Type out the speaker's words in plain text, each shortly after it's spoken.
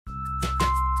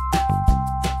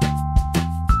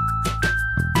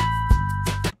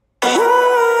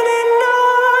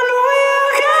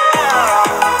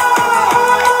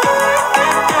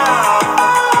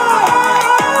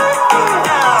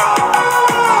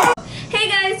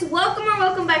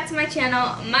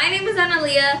channel. My name is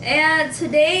Analeigha, and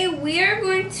today we are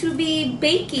going to be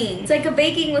baking. It's like a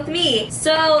baking with me.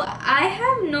 So I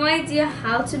have no idea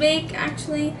how to bake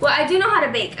actually. Well, I do know how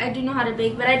to bake. I do know how to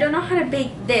bake, but I don't know how to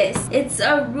bake this. It's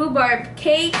a rhubarb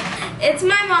cake. It's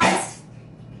my mom's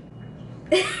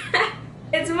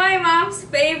it's my mom's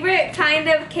favorite kind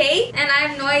of cake, and I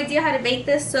have no idea how to bake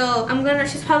this, so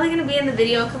she's probably gonna be in the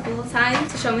video a couple of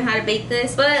times to show me how to bake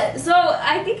this. But so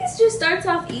I think it just starts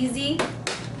off easy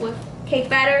with cake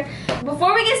batter.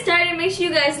 Before we get started, make sure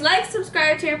you guys like,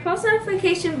 subscribe, turn your post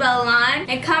notification bell on,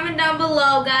 and comment down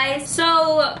below, guys.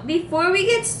 So before we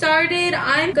get started,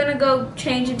 I'm gonna go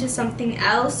change into something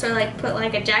else, or like put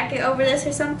like a jacket over this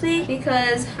or something,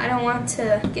 because I don't want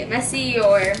to get messy,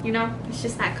 or you know, it's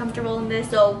just not comfortable in this.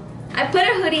 So I put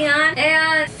a hoodie on,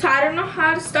 and I don't know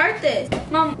how to start this.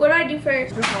 Mom, what do I do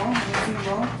first?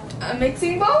 A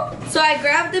mixing bowl? So I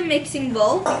grabbed the mixing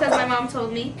bowl because my mom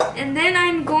told me. And then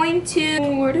I'm going to,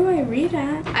 where do I read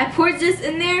at? I poured this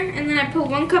in there, and then I put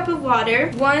 1 cup of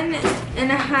water,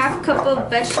 1.5 cup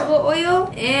of vegetable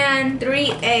oil, and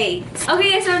 3 eggs.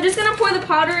 Okay, so I'm just gonna pour the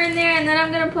powder in there, and then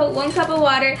I'm gonna put 1 cup of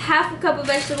water, 1/2 cup of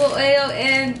vegetable oil,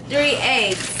 and 3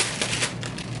 eggs.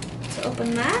 So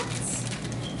open that.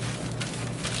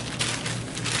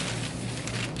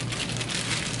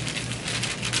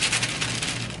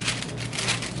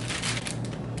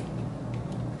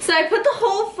 So I put the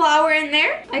whole flour in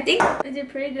there. I think I did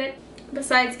pretty good,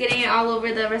 besides getting it all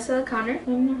over the rest of the counter.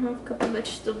 1.5 cup of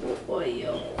vegetable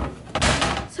oil.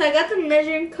 So I got the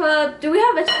measuring cup. Do we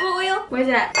have vegetable oil? Where's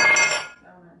it at?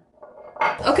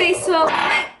 Okay, so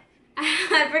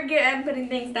I forget I'm putting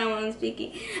things down when I'm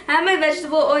speaking. I have my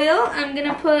vegetable oil. I'm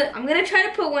gonna try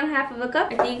to put 1/2 of a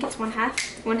cup. I think it's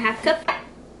 1/2 cup.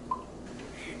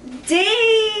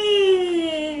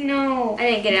 Dang! No, I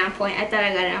didn't get it on point. I thought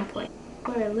I got it on point.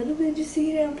 Or a little bit, just to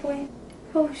get it on point.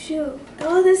 Oh shoot.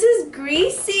 Oh, this is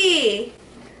greasy.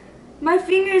 My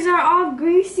fingers are all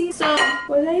greasy. So,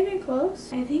 was I even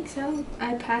close? I think so.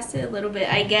 I passed it a little bit,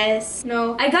 I guess.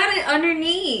 No, I got it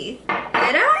underneath. Did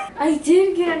I? I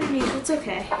did get underneath. It's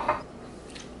okay.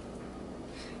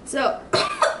 So,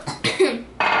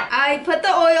 I put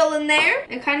the oil in there.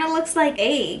 It kind of looks like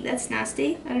egg. That's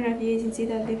nasty. I don't know if you guys can see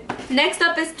that good. Next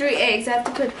up is 3 eggs. I have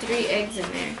to put 3 eggs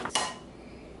in there.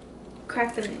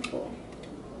 Crack them in the bowl.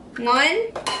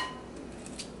 1.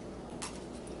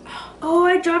 Oh,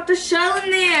 I dropped a shell in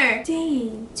there.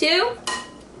 Dang. 2.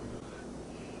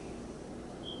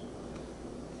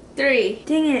 3.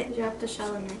 Dang it. I dropped a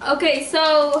shell in there. Okay,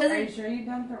 so. Are you sure you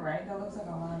dumped it right? That looks like a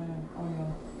lot of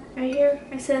oil. Right here,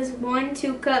 it says 1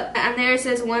 2 cup. And there it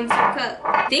says 1 2 cup.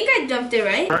 I think I dumped it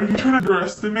right. Are you trying to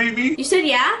underestimate me? You said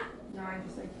yeah? No, I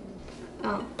just like you.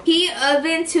 Oh. Heat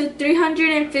oven to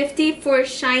 350 for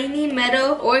shiny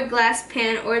metal or glass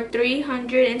pan, or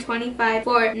 325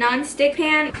 for non-stick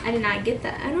pan. I did not get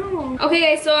that. I don't know. Okay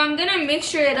guys, so I'm gonna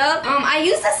mixture it up. I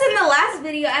used this in the last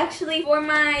video actually for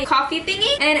my coffee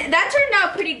thingy, and that turned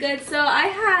out pretty good. So I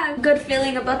have a good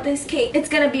feeling about this cake. It's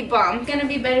gonna be bomb. It's gonna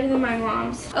be better than my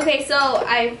mom's. Okay, so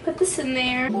I put this in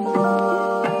there.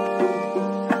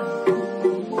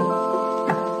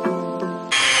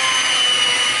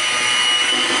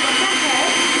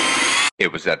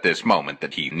 It was at this moment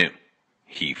that he knew.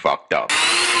 He fucked up.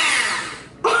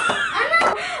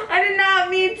 I did not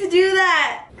mean to do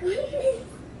that.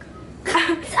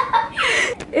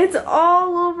 It's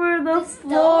all over the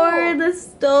floor, the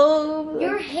stove.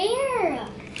 Your hair.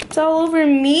 It's all over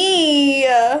me.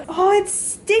 Oh, it's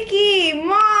sticky,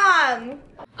 Mom.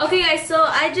 Okay guys, so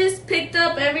I just picked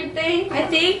up everything, I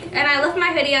think, and I left my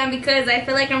hoodie on because I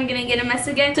feel like I'm gonna get a mess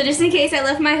again. So just in case, I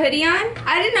left my hoodie on.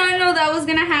 I did not know that was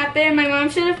gonna happen. My mom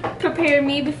should have prepared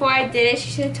me before I did it. She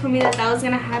should have told me that that was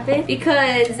gonna happen,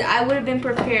 because I would have been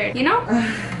prepared, you know?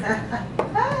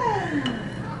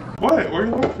 What? Why are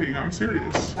you laughing? I'm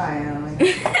serious.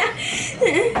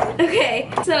 Okay,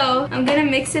 so I'm gonna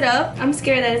mix it up. I'm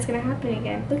scared that it's gonna happen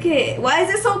again. Look at it. Why is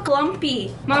it so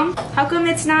clumpy? Mom, how come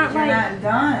it's not You're like... not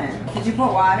done. Did you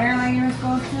put water like you were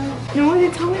supposed to? No one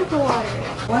did tell me to put water.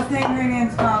 What's the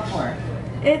ingredients called for?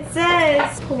 It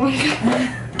says... Oh my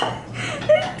God.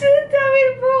 It did tell me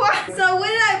to put water. So what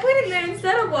did I put in there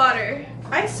instead of water?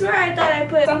 I swear I thought I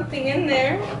put something in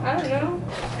there. I don't know.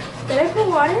 Did I put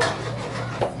water?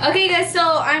 Okay guys, so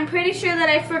I'm pretty sure that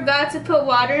I forgot to put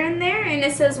water in there, and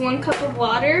it says 1 cup of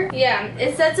water. Yeah,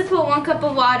 it said to put 1 cup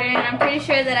of water, and I'm pretty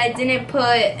sure that I didn't put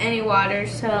any water,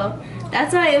 so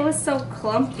that's why it was so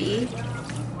clumpy.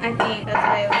 I think that's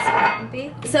why it was so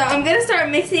clumpy. So I'm gonna start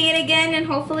mixing it again, and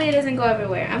hopefully it doesn't go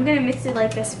everywhere. I'm gonna mix it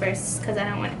like this first, because I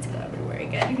don't want it to go everywhere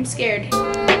again. I'm scared.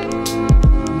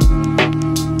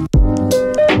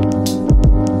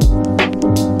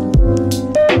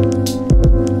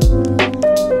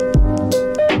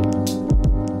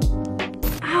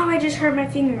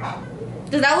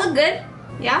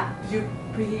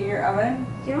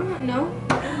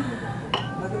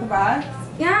 Look at the box.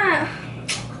 Yeah.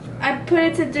 I put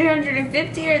it to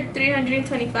 350 or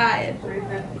 325.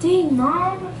 350. Dang,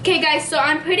 Mom. Okay, guys, so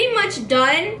I'm pretty much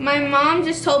done. My mom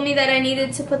just told me that I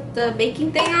needed to put the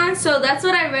baking thing on, so that's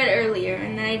what I read earlier,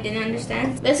 and I didn't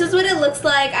understand. This is what it looks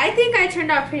like. I think I turned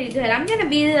out pretty good. I'm gonna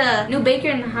be the new baker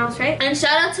in the house, right? And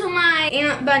shout out to my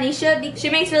Aunt Banisha.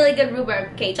 She makes really good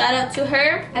rhubarb cake. Shout out to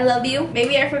her. I love you.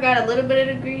 Maybe I forgot a little bit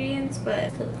of ingredients, but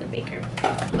it's the baker.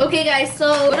 Okay, guys,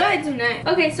 so what do I do next?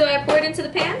 Okay, so I pour it into the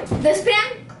pan. This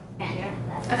pan?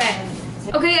 Okay.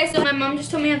 Okay, guys, so my mom just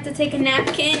told me I have to take a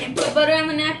napkin and put butter on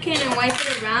the napkin and wipe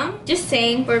it around. Just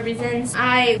saying, for reasons.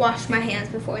 I washed my hands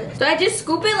before this. So I just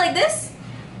scoop it like this?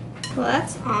 Well,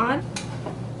 that's odd.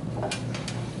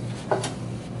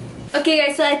 Okay,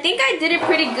 guys, so I think I did it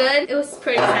pretty good. It was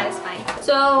pretty satisfying.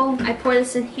 So I pour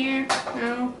this in here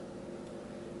now.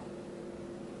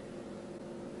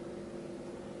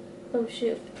 Oh,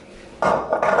 shoot.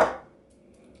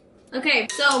 Okay,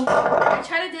 so I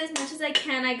try to do as much as I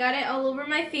can. I got it all over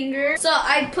my finger. So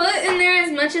I put in there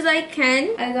as much as I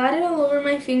can. I got it all over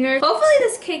my finger. Hopefully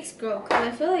this cake's broke, because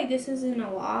I feel like this isn't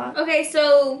a lot. Okay,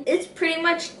 so it's pretty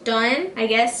much done, I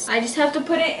guess. I just have to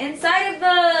put it inside of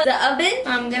the oven.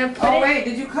 I'm gonna put it... Oh, wait,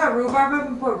 did you cut rhubarb up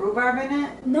and put rhubarb in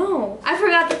it? No. I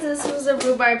forgot that this was a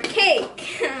rhubarb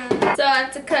cake. So I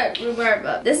have to cut rhubarb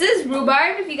up. This is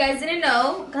rhubarb, if you guys didn't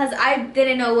know, because I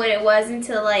didn't know what it was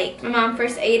until, like, my mom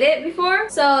first ate it before.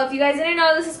 So if you guys didn't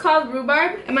know, this is called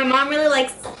rhubarb, and my mom really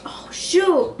likes, oh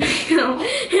shoot,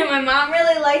 and my mom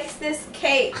really likes this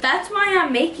cake. That's why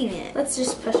I'm making it. Let's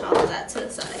just push all of that to the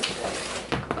side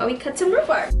while we cut some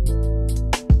rhubarb.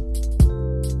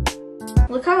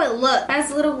 Look how it looks. It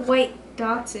has little white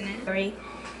dots in it. Sorry. It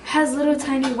has little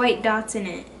tiny white dots in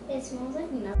it. It smells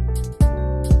like nothing.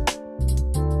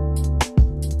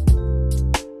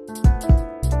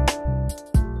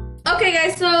 Okay,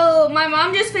 guys, so my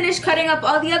mom just finished cutting up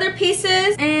all the other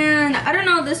pieces, and I don't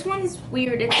know, this one's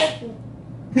weird. It's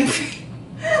like...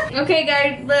 Okay,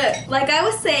 guys, look, like I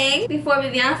was saying before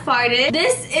Viviana farted,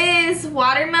 this is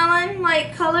watermelon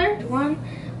like color one,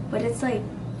 but it's like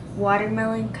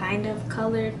watermelon kind of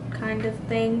colored kind of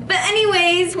thing. But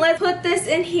anyways, let's put this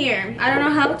in here. I don't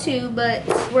know how to, but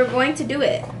we're going to do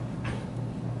it.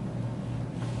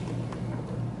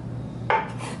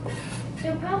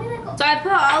 They're probably like... So I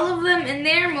put all of them in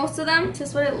there, most of them. This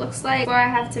is what it looks like before I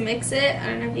have to mix it. I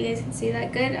don't know if you guys can see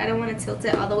that good. I don't want to tilt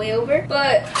it all the way over.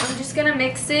 But I'm just going to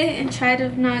mix it and try to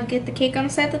not get the cake on the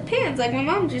side of the pans like my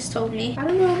mom just told me. I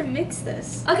don't know how to mix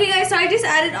this. Okay, guys, so I just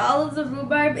added all of the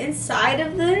rhubarb inside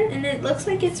of there. And it looks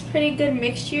like it's pretty good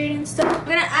mixtured and stuff. I'm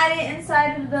going to add it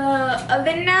inside of the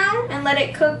oven now and let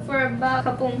it cook for about a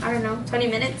couple, I don't know, 20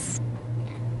 minutes.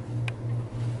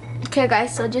 Okay,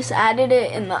 guys, so just added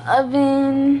it in the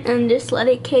oven and just let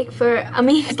it bake for,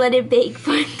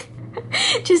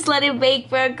 just let it bake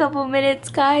for a couple minutes,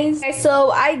 guys. Okay,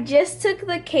 so I just took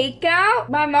the cake out.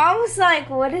 My mom was like,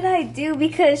 what did I do?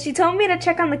 Because she told me to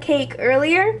check on the cake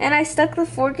earlier, and I stuck the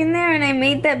fork in there and I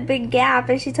made that big gap,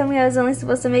 and she told me I was only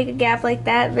supposed to make a gap like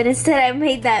that, but instead I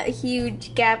made that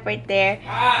huge gap right there.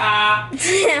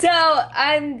 So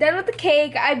I'm done with the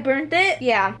cake. I burnt it.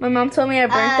 Yeah, my mom told me I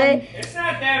burnt it. It's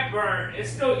not that burnt. It's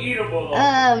still eatable though.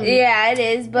 Yeah, it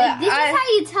is, but like, this is how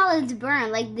you tell it's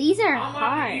burnt. Like, these are I'm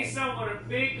hard. gonna eat some with a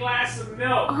big glass of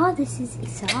milk. Oh, this is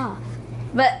soft.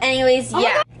 But anyways,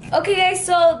 yeah. Okay, guys,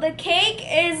 so the cake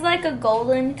is like a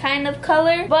golden kind of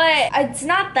color, but it's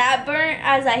not that burnt,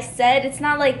 as I said. It's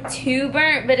not like too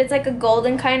burnt, but it's like a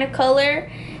golden kind of color.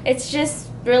 It's just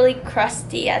really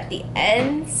crusty at the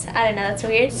ends. I don't know, that's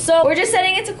weird. So we're just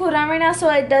setting it to cool down right now so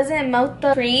it doesn't melt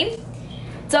the cream.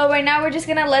 So right now we're just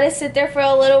gonna let it sit there for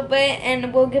a little bit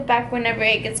and we'll get back whenever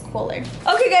it gets cooler.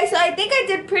 Okay, guys, so I think I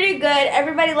did pretty good.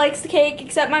 Everybody likes the cake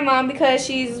except my mom because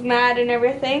she's mad and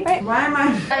everything. Right? Why am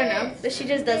I don't know, but she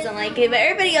just doesn't like it, but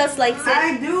everybody else likes it.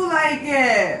 I do like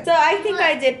it. So I think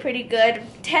I did pretty good.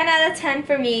 10 out of 10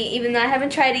 for me, even though I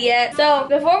haven't tried it yet. So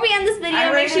before we end this video,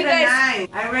 I make sure rated you guys... a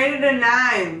 9. I rated a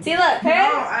 9. See, look, No, 10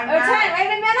 I'm or 10, not. right,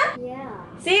 Viviana? Yeah.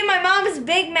 See, my mom is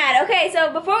big mad. Okay,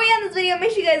 so before we end this video, make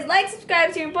sure you guys like,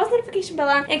 subscribe, turn your post notification bell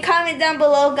on, and comment down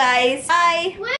below, guys. Bye.